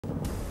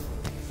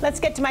Let's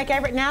get to Mike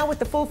Everett now with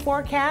the full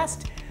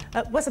forecast.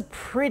 It was a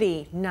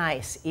pretty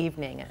nice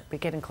evening. We're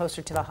getting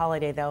closer to the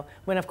holiday, though,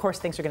 when, of course,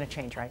 things are going to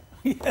change, right?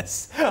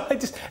 Yes.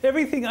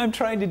 Everything I'm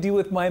trying to do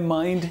with my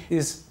mind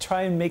is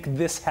try and make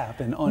this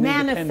happen on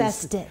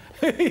Manifest it.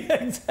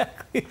 Yeah,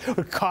 exactly.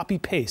 Or copy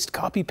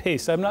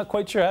paste. I'm not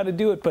quite sure how to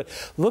do it, but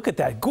look at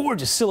that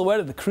gorgeous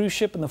silhouette of the cruise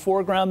ship in the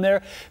foreground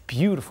there.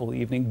 Beautiful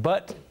evening,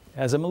 but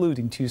as I'm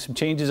alluding to, some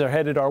changes are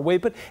headed our way,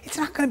 but it's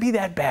not going to be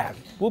that bad.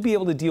 We'll be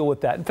able to deal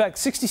with that. In fact,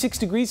 66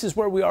 degrees is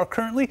where we are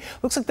currently.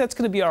 Looks like that's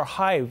going to be our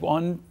high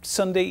on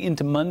Sunday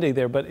into Monday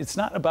there, but it's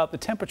not about the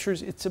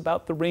temperatures, it's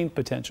about the rain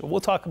potential.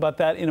 We'll talk about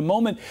that in a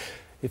moment.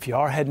 If you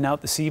are heading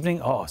out this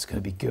evening, oh, it's going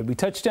to be good. We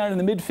touched down in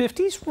the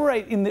mid-50s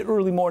right in the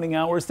early morning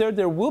hours there.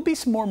 There will be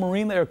some more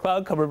marine layer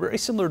cloud cover, very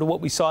similar to what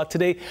we saw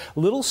today. A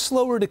little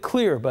slower to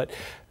clear, but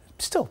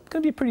still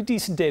going to be a pretty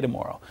decent day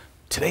tomorrow.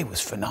 Today was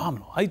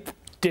phenomenal. I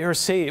dare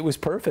say it was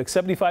perfect.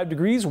 75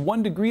 degrees,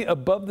 1 degree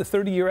above the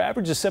 30-year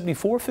average of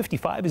 74.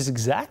 55 is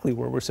exactly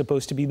where we're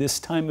supposed to be this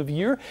time of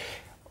year.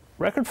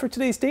 Record for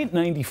today's date,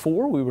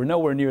 94. We were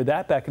nowhere near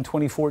that back in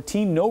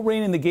 2014. No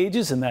rain in the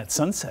gauges, and that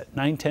sunset,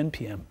 9:10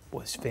 p.m.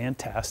 was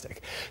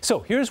fantastic. So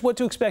here's what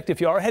to expect if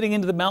you are heading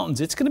into the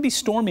mountains. It's going to be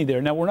stormy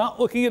there. Now, we're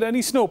not looking at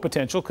any snow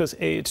potential because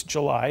A, it's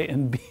July,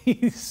 and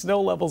B, snow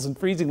levels and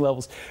freezing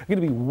levels are going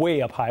to be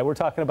way up high. We're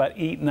talking about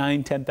 8,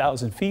 9,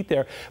 10,000 feet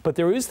there. But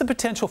there is the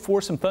potential for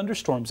some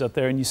thunderstorms up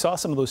there, and you saw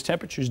some of those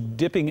temperatures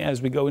dipping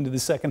as we go into the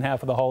second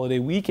half of the holiday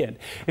weekend.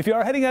 If you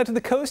are heading out to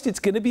the coast, it's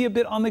going to be a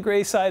bit on the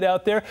gray side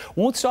out there.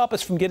 Won't stop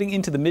us from getting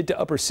into the mid to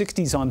upper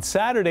 60s on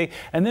Saturday,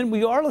 and then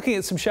we are looking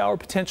at some shower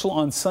potential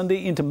on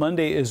Sunday into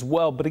Monday as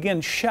well. But again,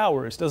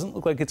 showers. Doesn't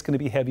look like it's going to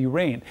be heavy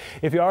rain.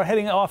 If you are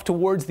heading off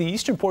towards the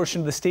eastern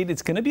portion of the state,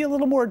 it's going to be a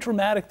little more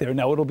dramatic there.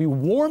 Now, it'll be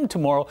warm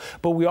tomorrow,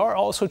 but we are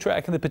also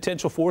tracking the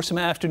potential for some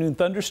afternoon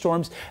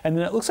thunderstorms, and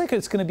then it looks like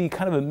it's going to be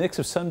kind of a mix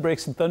of sun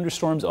breaks and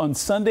thunderstorms on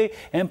Sunday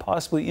and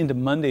possibly into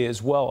Monday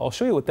as well. I'll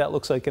show you what that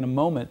looks like in a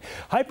moment.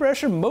 High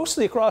pressure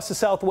mostly across the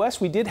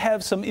southwest. We did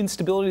have some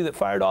instability that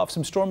fired off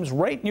some storms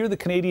right near the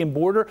Canadian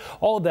border.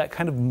 All of that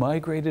kind of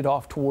migrated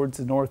off towards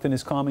the north and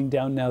is calming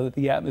down now that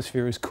the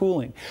atmosphere is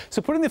cooling.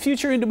 So putting the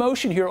future into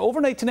motion here.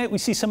 Overnight tonight, we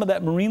see some of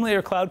that marine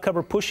layer cloud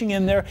cover pushing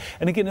in there.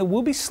 And again, it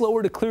will be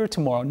slower to clear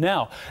tomorrow.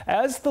 Now,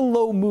 as the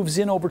low moves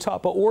in over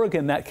top of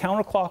Oregon, that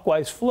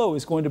counterclockwise flow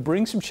is going to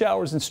bring some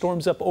showers and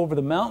storms up over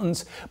the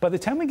mountains. By the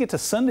time we get to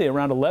Sunday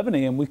around 11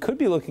 a.m., we could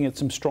be looking at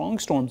some strong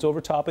storms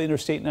over top of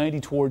Interstate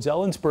 90 towards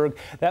Ellensburg.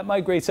 That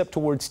migrates up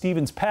towards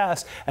Stevens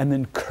Pass and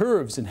then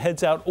curves and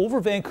heads out over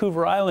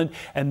Vancouver Island.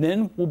 And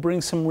then we'll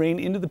bring some rain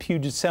into the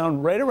Puget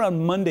Sound right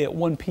around Monday at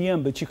 1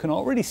 p.m. But you can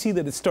already see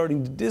that it's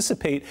starting to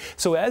dissipate.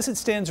 So as it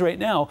stands right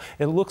now,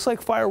 it looks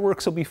like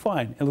fireworks will be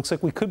fine. It looks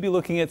like we could be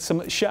looking at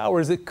some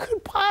showers that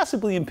could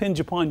possibly impinge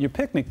upon your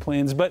picnic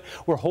plans, but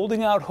we're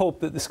holding out hope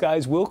that the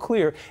skies will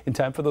clear in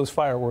time for those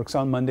fireworks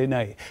on Monday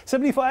night.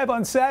 75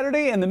 on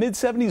Saturday, and the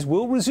mid-70s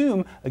will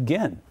resume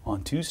again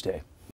on Tuesday.